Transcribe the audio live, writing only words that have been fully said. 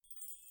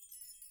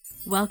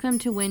Welcome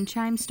to Wind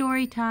Chime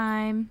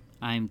Storytime.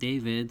 I'm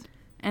David.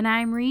 And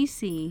I'm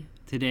Reese.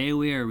 Today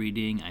we are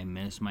reading I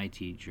Miss My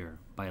Teacher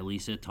by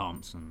Lisa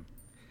Thompson.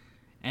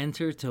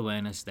 Enter to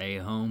win a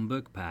stay-home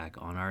book pack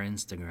on our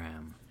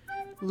Instagram.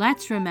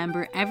 Let's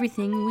remember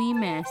everything we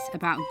miss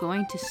about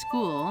going to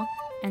school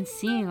and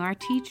seeing our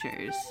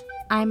teachers.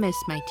 I miss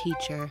my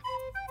teacher.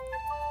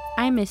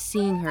 I miss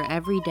seeing her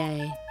every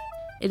day.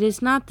 It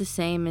is not the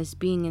same as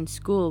being in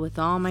school with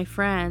all my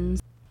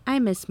friends. I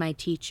miss my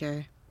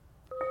teacher.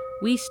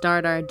 We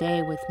start our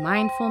day with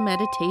mindful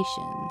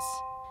meditations.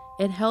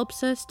 It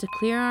helps us to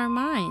clear our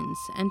minds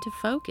and to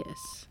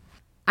focus.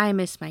 I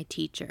miss my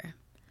teacher.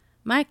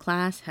 My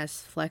class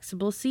has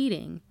flexible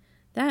seating.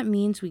 That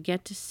means we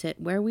get to sit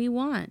where we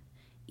want,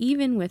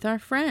 even with our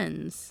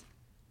friends.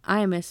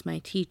 I miss my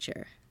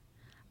teacher.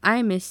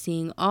 I miss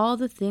seeing all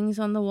the things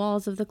on the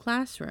walls of the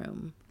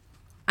classroom.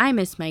 I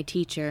miss my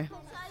teacher.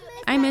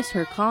 I miss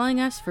her calling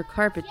us for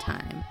carpet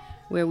time,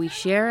 where we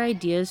share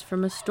ideas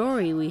from a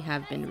story we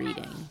have been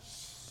reading.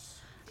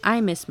 I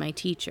miss my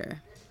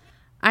teacher.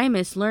 I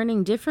miss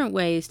learning different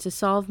ways to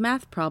solve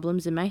math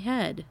problems in my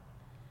head.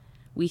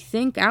 We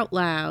think out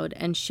loud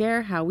and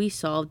share how we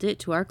solved it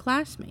to our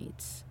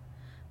classmates.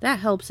 That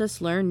helps us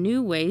learn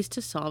new ways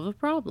to solve a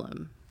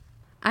problem.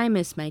 I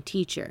miss my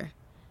teacher.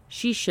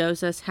 She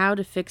shows us how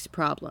to fix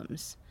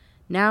problems.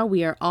 Now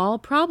we are all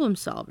problem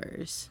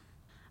solvers.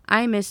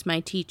 I miss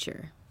my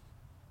teacher.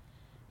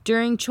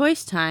 During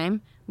choice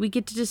time, we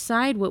get to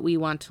decide what we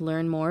want to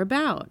learn more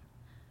about.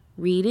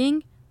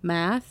 Reading,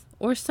 math,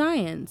 or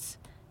science.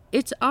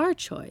 It's our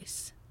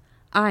choice.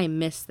 I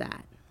miss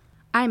that.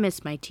 I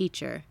miss my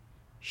teacher.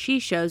 She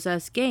shows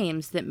us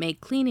games that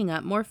make cleaning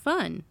up more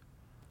fun.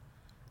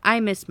 I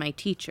miss my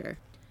teacher.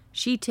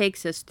 She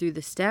takes us through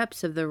the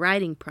steps of the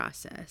writing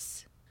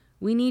process.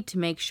 We need to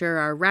make sure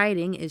our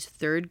writing is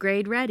third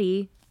grade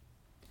ready.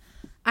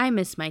 I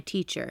miss my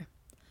teacher.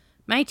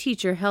 My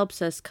teacher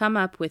helps us come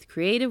up with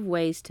creative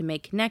ways to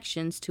make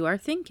connections to our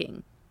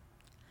thinking.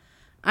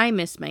 I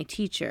miss my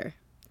teacher.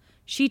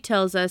 She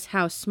tells us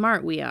how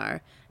smart we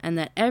are and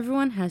that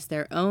everyone has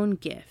their own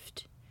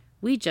gift.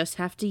 We just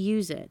have to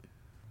use it.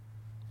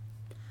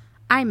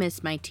 I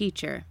miss my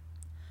teacher.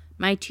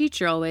 My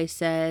teacher always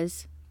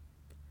says,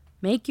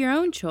 "Make your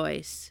own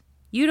choice.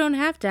 You don't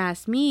have to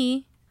ask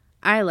me."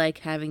 I like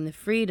having the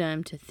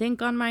freedom to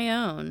think on my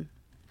own.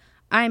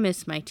 I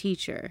miss my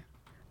teacher.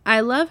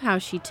 I love how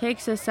she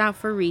takes us out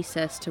for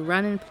recess to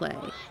run and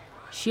play.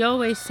 She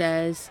always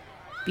says,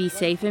 "Be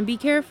safe and be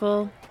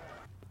careful."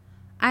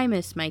 I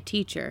miss my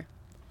teacher.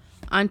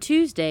 On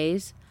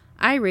Tuesdays,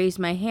 I raise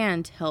my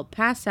hand to help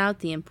pass out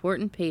the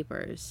important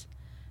papers.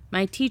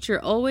 My teacher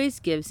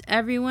always gives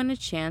everyone a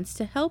chance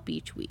to help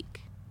each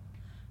week.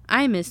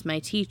 I miss my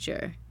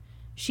teacher.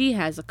 She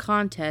has a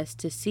contest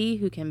to see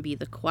who can be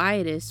the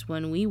quietest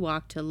when we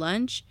walk to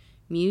lunch,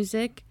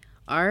 music,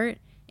 art,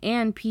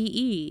 and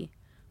PE.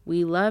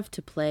 We love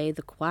to play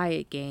the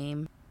quiet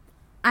game.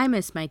 I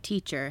miss my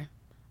teacher.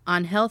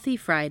 On Healthy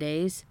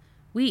Fridays,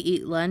 we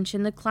eat lunch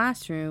in the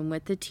classroom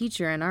with the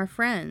teacher and our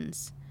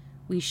friends.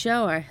 We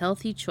show our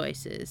healthy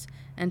choices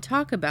and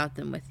talk about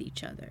them with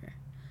each other.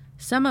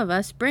 Some of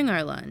us bring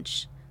our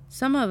lunch.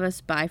 Some of us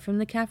buy from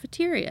the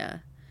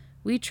cafeteria.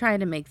 We try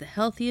to make the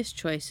healthiest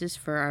choices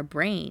for our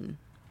brain.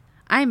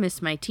 I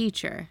miss my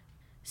teacher.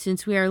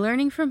 Since we are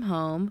learning from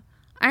home,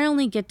 I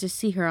only get to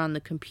see her on the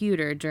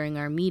computer during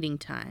our meeting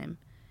time.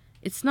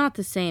 It's not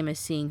the same as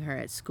seeing her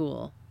at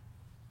school.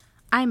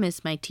 I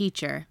miss my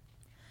teacher.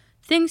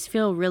 Things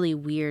feel really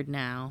weird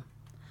now.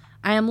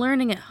 I am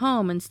learning at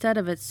home instead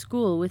of at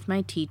school with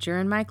my teacher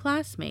and my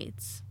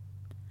classmates.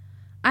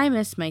 I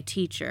miss my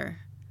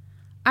teacher.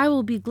 I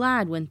will be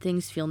glad when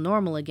things feel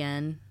normal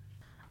again.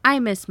 I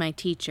miss my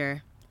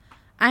teacher.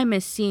 I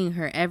miss seeing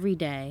her every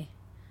day.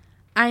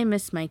 I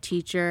miss my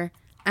teacher,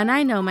 and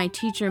I know my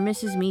teacher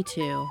misses me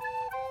too.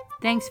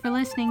 Thanks for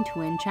listening to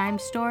Wind Chime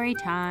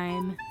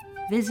Storytime.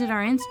 Visit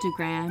our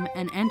Instagram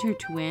and enter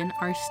to win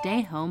our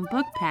Stay Home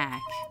book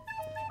pack.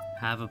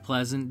 Have a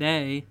pleasant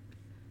day.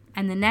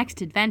 And the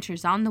next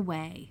adventure's on the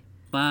way.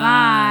 Bye.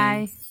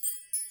 Bye.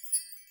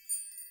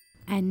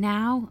 And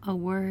now a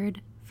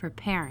word for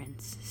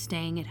parents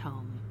staying at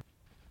home.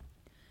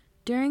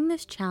 During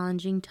this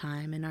challenging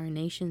time in our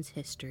nation's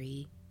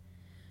history,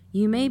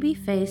 you may be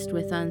faced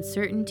with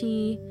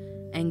uncertainty,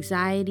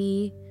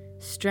 anxiety,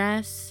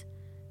 stress,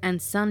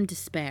 and some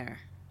despair.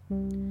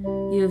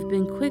 You have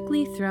been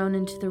quickly thrown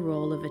into the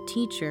role of a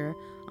teacher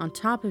on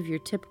top of your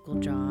typical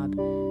job,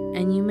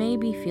 and you may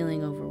be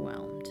feeling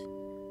overwhelmed.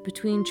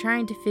 Between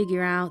trying to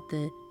figure out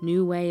the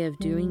new way of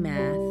doing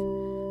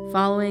math,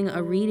 following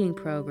a reading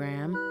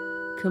program,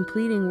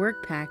 completing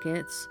work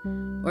packets,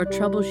 or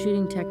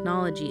troubleshooting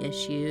technology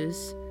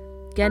issues,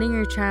 getting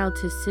your child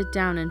to sit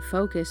down and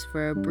focus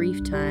for a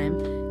brief time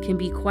can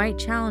be quite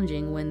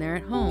challenging when they're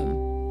at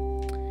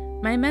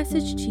home. My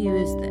message to you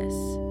is this.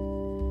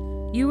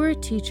 You were a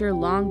teacher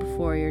long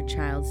before your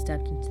child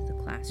stepped into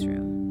the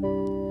classroom.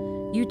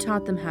 You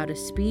taught them how to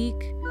speak,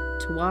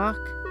 to walk,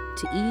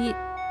 to eat,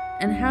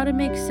 and how to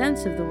make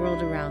sense of the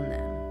world around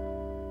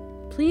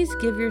them. Please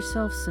give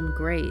yourself some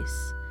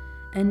grace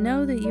and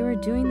know that you are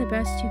doing the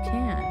best you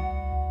can.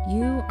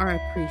 You are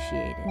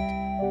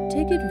appreciated.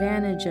 Take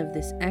advantage of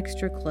this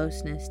extra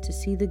closeness to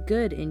see the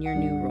good in your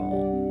new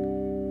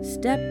role.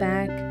 Step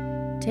back,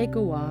 take a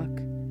walk,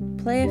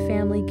 play a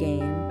family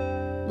game,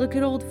 look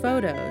at old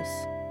photos,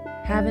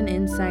 have an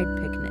inside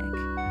picnic,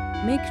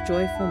 make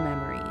joyful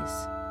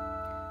memories.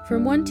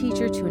 From one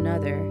teacher to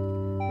another,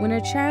 when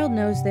a child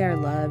knows they are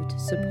loved,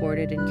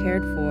 supported, and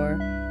cared for,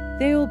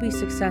 they will be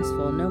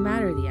successful no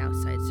matter the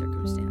outside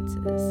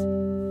circumstances.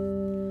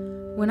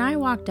 When I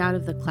walked out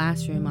of the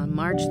classroom on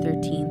March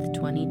 13th,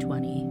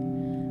 2020,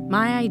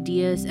 my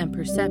ideas and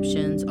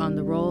perceptions on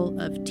the role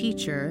of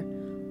teacher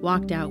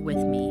walked out with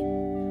me.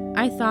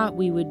 I thought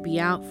we would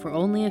be out for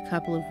only a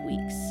couple of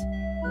weeks.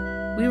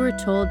 We were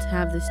told to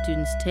have the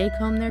students take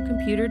home their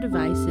computer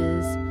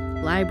devices,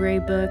 library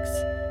books,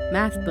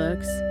 math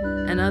books,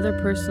 and other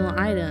personal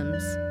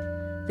items.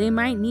 They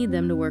might need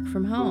them to work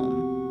from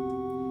home.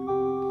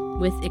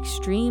 With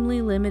extremely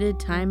limited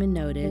time and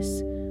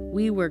notice,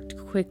 we worked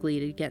quickly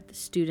to get the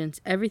students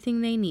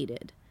everything they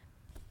needed,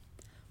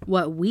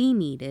 what we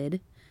needed,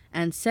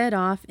 and set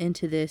off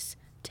into this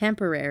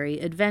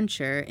temporary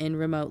adventure in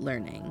remote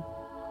learning.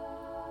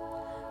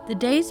 The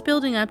days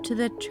building up to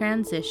the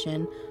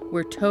transition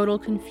were total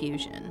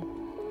confusion.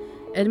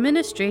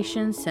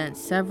 Administration sent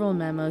several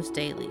memos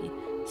daily,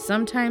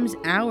 sometimes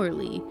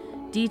hourly,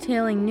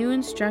 detailing new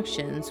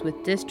instructions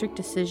with district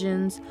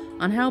decisions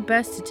on how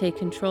best to take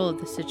control of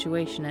the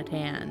situation at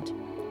hand.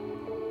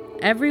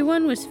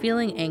 Everyone was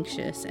feeling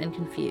anxious and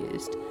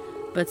confused,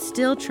 but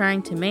still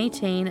trying to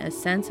maintain a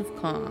sense of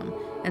calm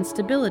and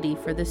stability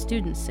for the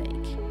students'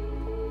 sake.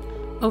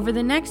 Over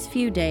the next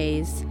few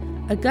days,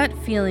 a gut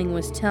feeling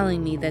was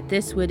telling me that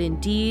this would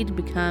indeed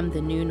become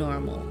the new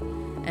normal,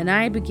 and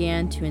I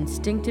began to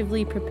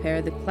instinctively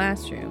prepare the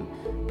classroom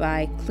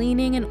by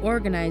cleaning and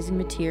organizing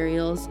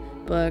materials,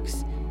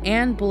 books,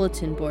 and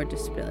bulletin board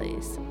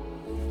displays.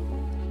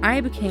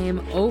 I became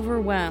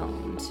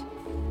overwhelmed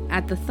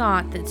at the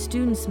thought that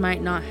students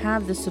might not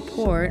have the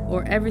support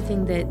or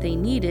everything that they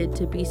needed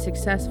to be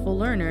successful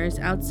learners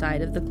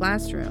outside of the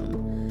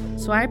classroom.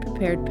 So I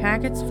prepared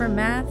packets for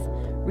math,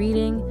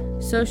 reading,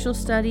 social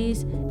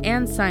studies,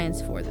 and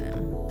science for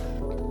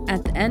them.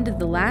 At the end of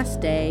the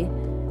last day,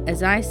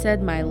 as I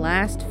said my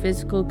last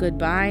physical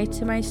goodbye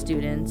to my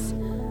students,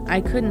 I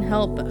couldn't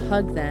help but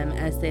hug them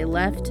as they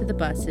left to the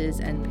buses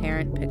and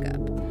parent pickup.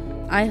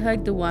 I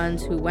hugged the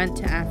ones who went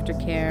to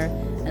aftercare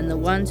and the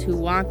ones who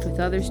walked with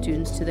other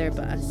students to their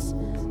bus.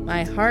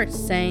 My heart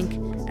sank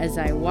as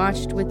I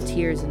watched with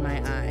tears in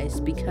my eyes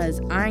because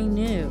I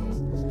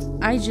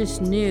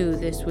just knew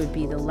this would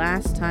be the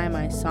last time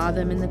I saw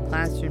them in the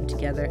classroom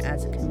together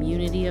as a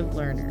community of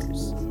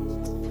learners.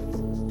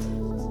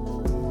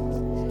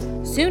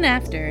 Soon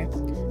after,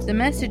 the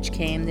message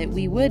came that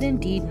we would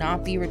indeed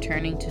not be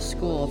returning to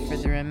school for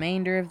the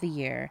remainder of the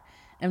year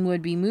and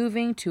would be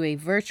moving to a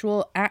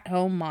virtual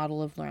at-home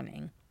model of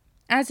learning.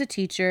 As a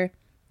teacher,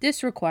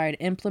 this required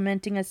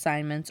implementing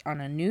assignments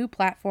on a new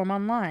platform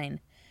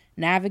online,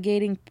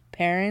 navigating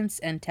parents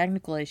and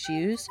technical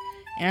issues,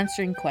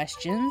 answering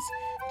questions,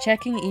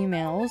 checking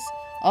emails,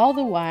 all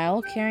the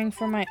while caring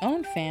for my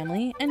own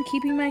family and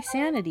keeping my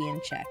sanity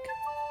in check.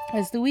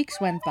 As the weeks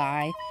went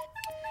by,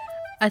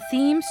 a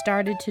theme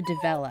started to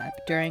develop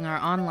during our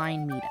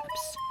online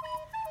meetups.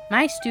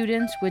 My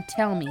students would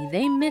tell me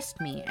they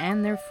missed me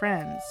and their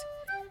friends.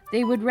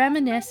 They would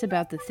reminisce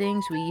about the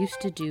things we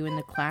used to do in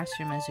the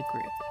classroom as a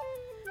group.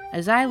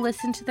 As I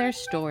listened to their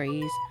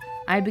stories,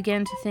 I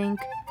began to think,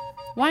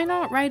 why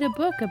not write a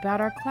book about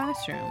our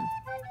classroom?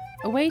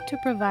 A way to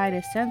provide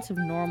a sense of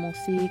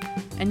normalcy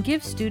and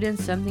give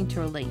students something to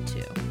relate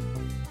to.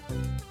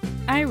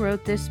 I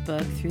wrote this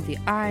book through the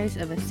eyes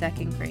of a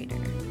second grader.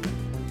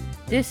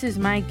 This is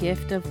my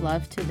gift of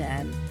love to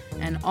them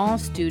and all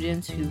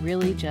students who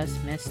really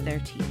just miss their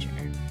teacher.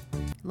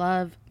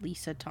 Love,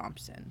 Lisa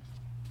Thompson.